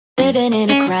Living in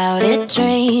a crowded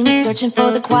dream, searching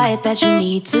for the quiet that you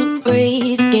need to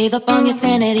breathe. Gave up on your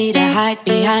sanity to hide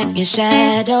behind your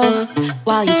shadow,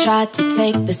 while you tried to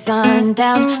take the sun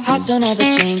down. Hearts don't ever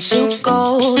change to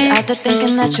gold, out there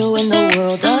thinking that you're in the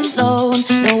world alone.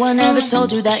 No one ever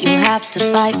told you that you have to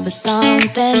fight for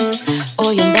something,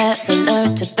 or you'll never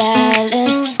learn to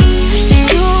balance.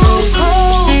 It's too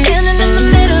cold, standing in the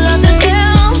middle of the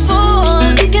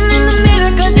downpour, looking in the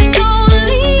mirror 'cause it's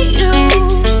only you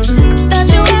that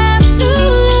you have to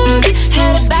lose.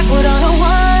 Headed backward on a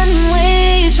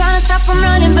one-way, you're trying to stop from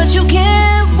running but you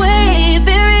can't wait.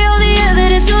 Bury all the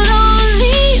evidence you'll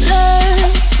only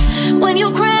learn when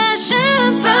you crash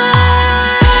and burn.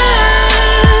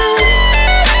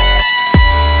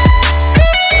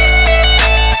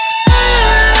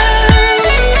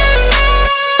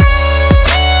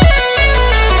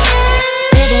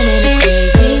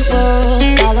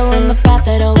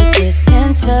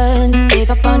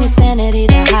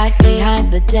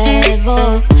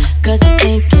 Devil, 'cause you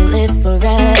think you'll live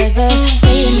forever.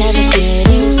 Say you're never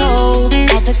getting old,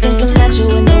 out there thinking that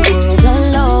you're in the world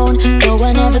alone. No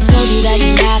one ever told you that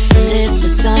you have to live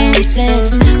for something,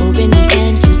 or in the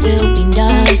end you will be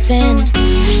nothing.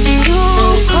 It's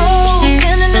too cold,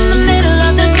 standing in the middle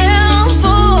of the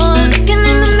downpour, looking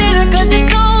in the mirror 'cause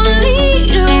it's only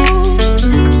you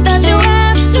that you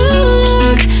have to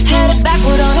lose. Headed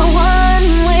backward on a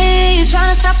one-way, you're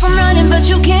trying to stop from running but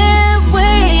you can't.